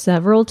life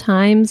several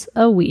times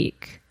a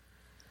week.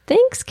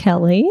 Thanks,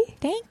 Kelly.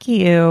 Thank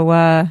you.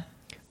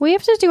 We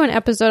have to do an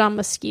episode on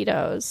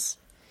mosquitoes.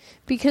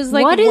 Because,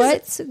 like,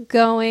 what's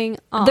going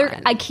on?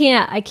 I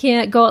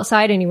can't go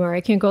outside anymore.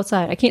 I can't go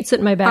outside. I can't sit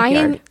in my backyard. I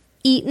am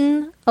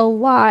eaten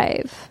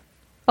alive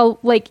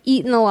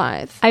eaten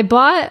alive.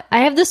 I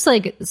have this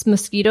this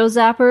mosquito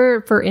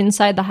zapper for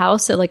inside the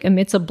house that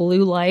emits a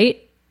blue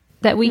light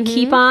that we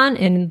keep on,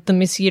 and the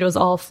mosquitoes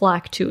all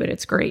flock to it.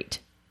 It's great.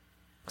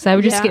 Because I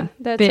would just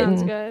get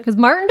bitten. Because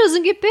Martin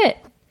doesn't get bit.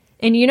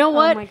 And you know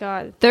what? Oh my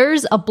God.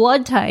 There's a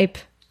blood type.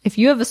 If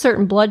you have a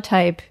certain blood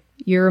type,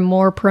 you're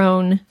more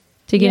prone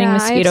to getting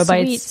mosquito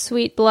bites.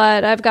 Sweet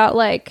blood. I've got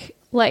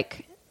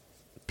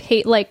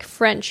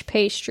French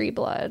pastry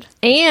blood.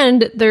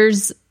 And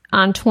there's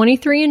on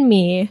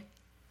 23andMe,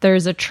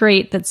 there's a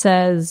trait that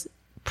says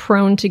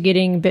prone to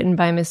getting bitten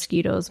by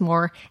mosquitoes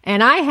more,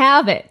 and I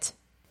have it.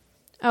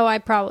 Oh, I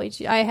probably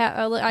do. I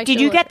have. Did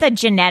you get the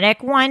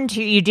genetic one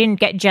too? You didn't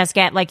just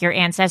get your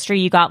ancestry.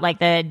 You got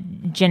the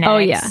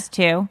genetics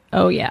too.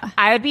 Oh yeah.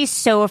 I would be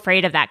so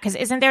afraid of that because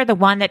isn't there the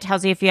one that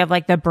tells you if you have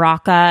the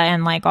BRCA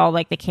and all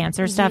the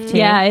cancer stuff too?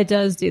 Yeah, it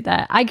does do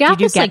that. I got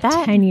this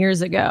 10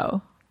 years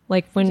ago,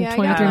 when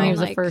 23andMe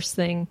was the first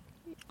thing.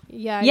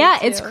 Yeah,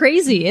 it's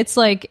crazy. It's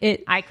I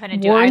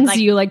couldn't warns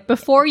you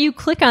before you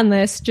click on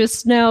this,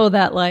 just know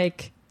that I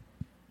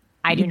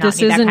do not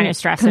need that kind of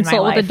stress in my life.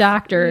 Consult with a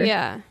doctor.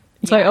 Yeah.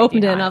 So I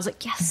opened it and I was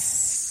like,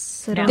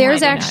 yes.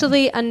 There's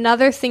actually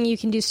another thing you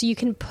can do. So you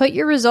can put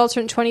your results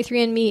from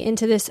 23andMe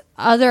into this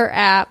other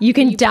app. You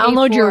can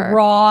download your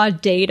raw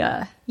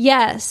data.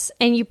 Yes.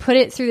 And you put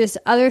it through this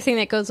other thing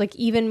that goes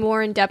even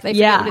more in depth. I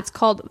forget what it's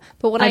called.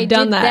 But when I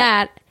did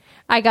that,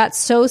 I got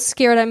so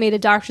scared I made a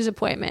doctor's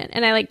appointment.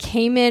 And I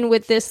came in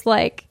with this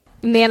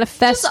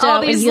manifesto. Just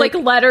all these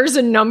letters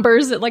and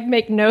numbers that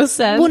make no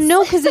sense. Well,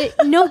 no, because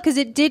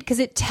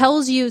it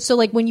tells you.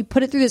 So when you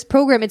put it through this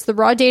program, it's the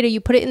raw data. You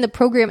put it in the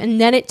program,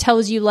 and then it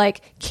tells you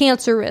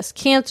cancer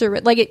risk.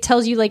 It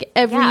tells you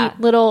every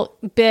little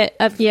bit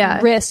of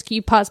risk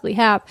you possibly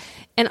have.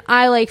 And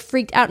I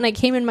freaked out, and I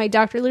came in. My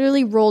doctor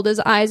literally rolled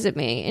his eyes at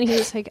me, and he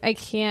was like, "I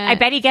can't." I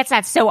bet he gets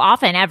that so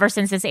often ever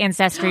since this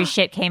ancestry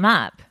shit came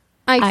up.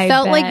 I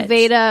felt like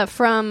Veda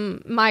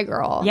from My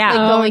Girl. Yeah.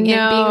 Going in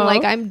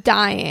being I'm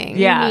dying.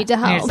 Yeah. You need to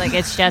help.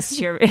 It's just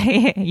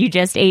you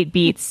just ate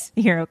beets.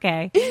 You're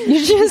okay.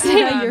 You just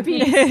ate your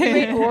beets. You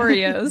ate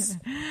Oreos.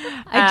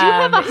 I do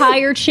have a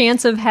higher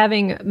chance of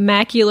having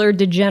macular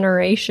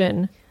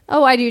degeneration.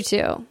 Oh, I do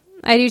too.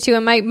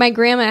 And my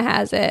grandma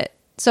has it.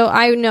 So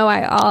I know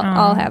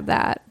I'll have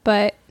that.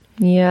 But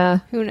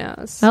who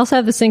knows? I also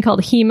have this thing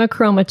called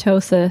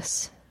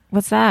hemochromatosis.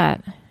 What's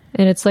that?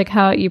 And it's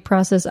how you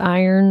process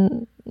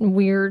iron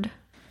weird.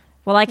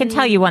 Well, I can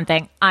tell you one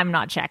thing. I'm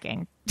not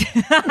checking.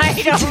 I'm not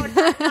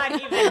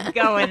even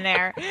going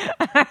there.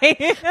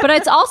 But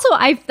it's also,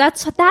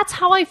 that's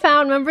how I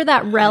found, remember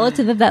that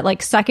relative of that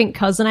second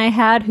cousin I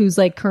had who's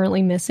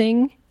currently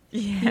missing?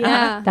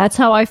 Yeah. That's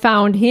how I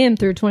found him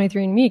through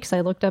 23andMe because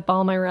I looked up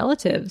all my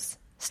relatives.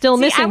 Still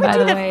missing, by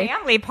the way.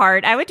 Family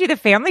part. I would do the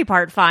family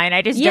part fine.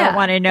 I just don't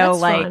want to know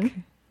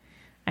fun.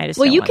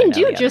 You can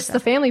do just the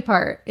family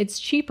part. It's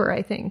cheaper,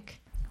 I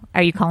think.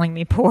 Are you calling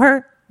me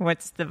poor?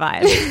 What's the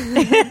vibe?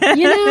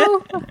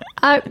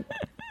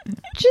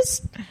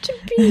 Just to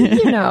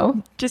be,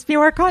 just be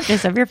more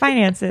conscious of your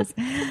finances.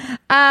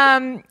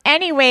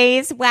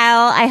 Anyways,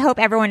 well, I hope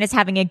everyone is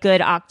having a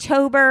good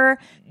October.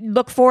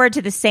 Look forward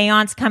to the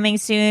seance coming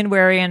soon. We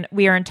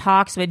are in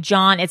talks with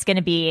John. It's going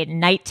to be a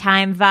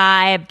nighttime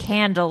vibe,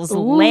 candles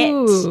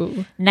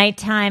lit.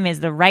 Nighttime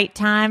is the right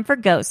time for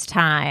ghost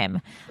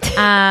time.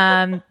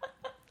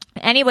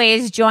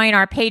 Anyways, join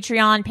our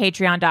Patreon,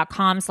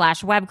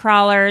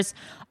 patreon.com/webcrawlers.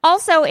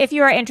 Also, if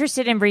you are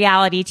interested in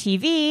reality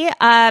TV,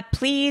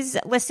 please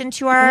listen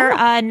to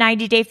our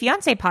 90 Day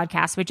Fiancé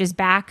podcast, which is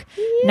back.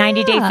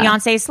 90 Day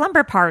Fiancé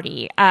Slumber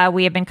Party.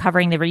 We have been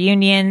covering the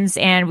reunions,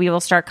 and we will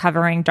start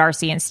covering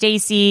Darcy and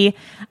Stacey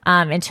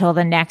until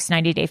the next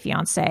 90 Day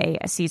Fiancé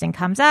season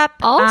comes up.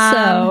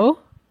 Also,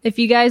 if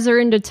you guys are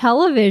into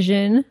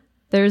television,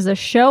 there's a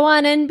show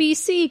on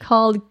NBC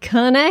called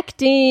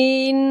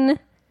Connecting.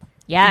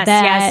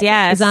 Yes.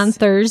 It's on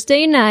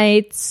Thursday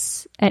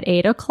nights at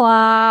 8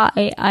 o'clock.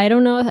 I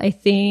don't know, I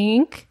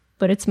think,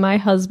 but it's my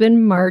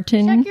husband,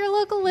 Martin. Check your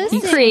local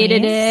listings. He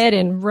created it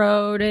and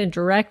wrote it and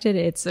directed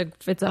it.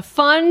 It's a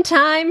fun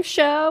time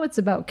show. It's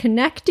about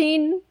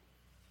connecting.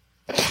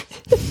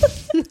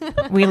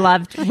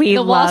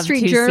 The Wall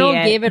Street Journal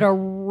gave it a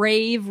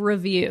rave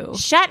review.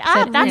 Shut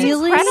up. That's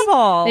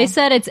incredible. They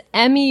said it's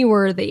Emmy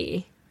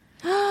worthy.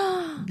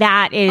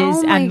 That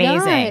is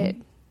amazing. God.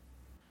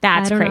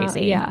 That's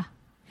crazy. Yeah.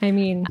 I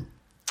mean,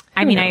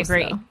 I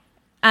agree. Though.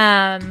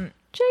 Check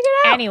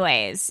it out.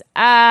 Anyways,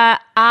 I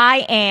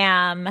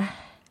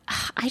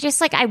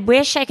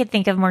wish I could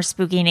think of more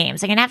spooky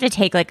names. I'm going to have to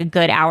take a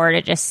good hour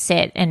to just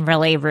sit and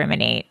really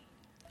ruminate.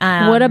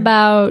 What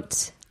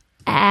about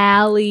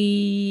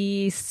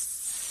Allie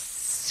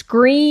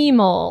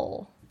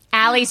Screamel?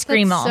 Allie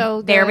Screamel.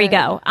 So there we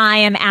go. I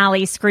am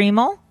Allie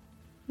Screamel.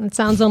 It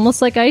sounds almost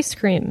like ice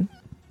cream.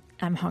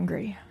 I'm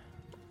hungry.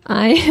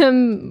 I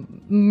am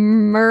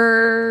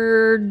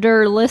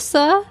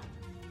Murderlissa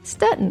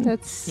Stetton.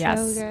 That's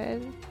so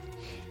good.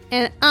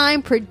 And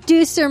I'm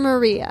producer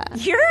Maria.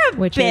 You're a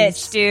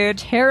bitch, dude.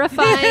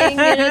 Terrifying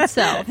in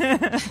itself.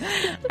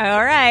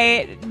 All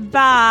right.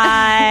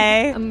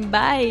 Bye.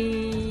 Bye.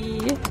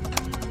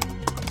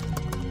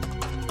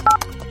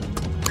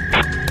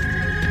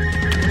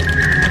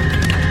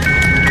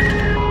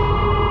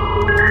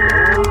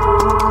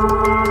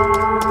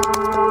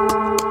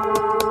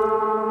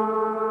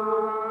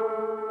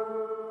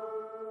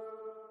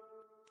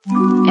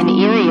 An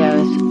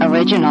Erios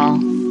original.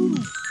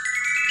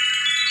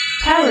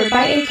 Powered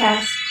by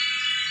Acast.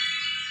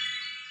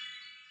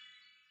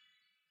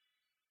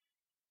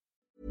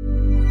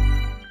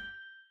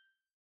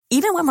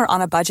 Even when we're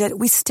on a budget,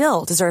 we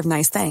still deserve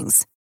nice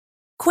things.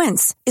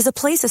 Quince is a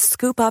place to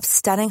scoop up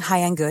stunning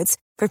high-end goods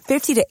for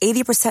 50 to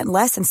 80%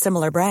 less than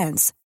similar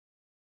brands.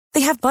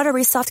 They have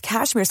buttery soft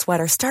cashmere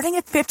sweaters starting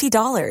at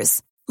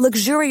 $50,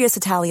 luxurious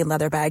Italian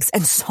leather bags,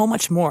 and so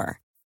much more.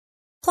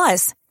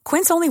 Plus,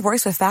 Quince only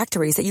works with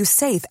factories that use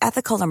safe,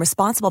 ethical, and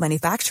responsible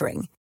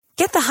manufacturing.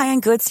 Get the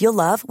high-end goods you'll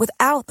love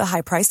without the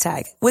high price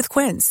tag with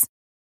Quince.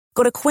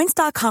 Go to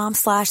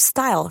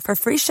quince.com/style for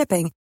free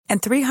shipping and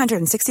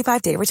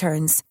 365-day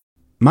returns.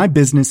 My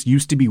business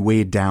used to be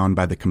weighed down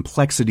by the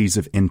complexities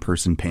of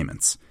in-person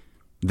payments.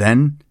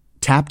 Then,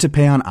 Tap to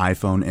Pay on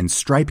iPhone and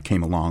Stripe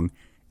came along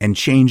and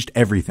changed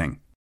everything.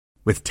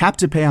 With Tap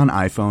to Pay on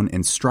iPhone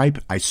and Stripe,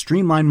 I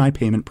streamlined my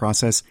payment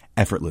process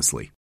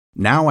effortlessly.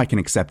 Now I can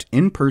accept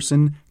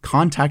in-person,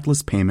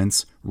 contactless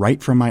payments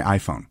right from my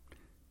iPhone.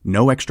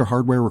 No extra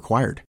hardware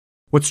required.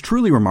 What's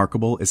truly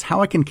remarkable is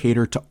how I can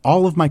cater to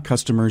all of my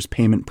customers'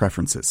 payment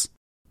preferences.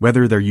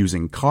 Whether they're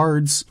using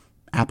cards,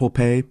 Apple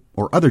Pay,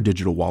 or other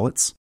digital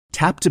wallets,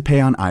 Tap to Pay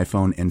on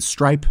iPhone and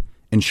Stripe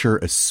ensure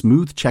a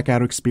smooth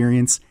checkout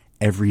experience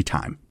every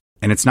time.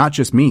 And it's not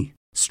just me.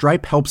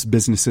 Stripe helps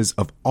businesses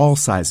of all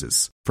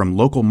sizes, from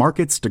local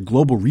markets to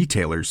global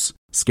retailers,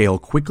 scale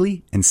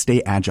quickly and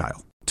stay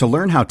agile. To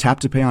learn how Tap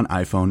to Pay on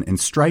iPhone and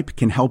Stripe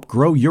can help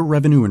grow your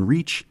revenue and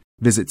reach,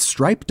 visit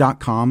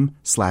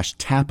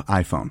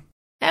stripe.com/tapiphone.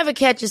 Ever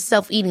catch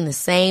yourself eating the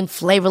same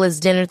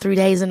flavorless dinner 3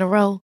 days in a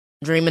row?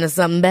 Dreaming of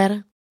something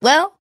better?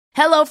 Well,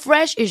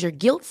 HelloFresh is your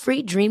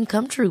guilt-free dream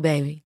come true,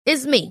 baby.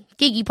 It's me,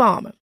 Keke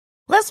Palmer.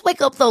 Let's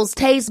wake up those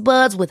taste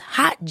buds with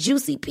hot,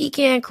 juicy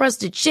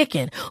pecan-crusted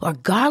chicken or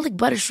garlic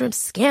butter shrimp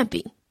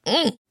scampi.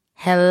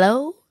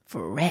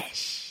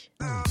 HelloFresh.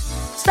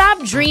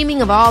 Stop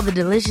dreaming of all the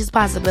delicious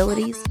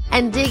possibilities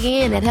and dig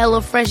in at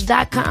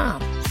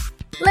HelloFresh.com.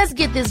 Let's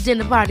get this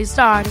dinner party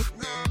started.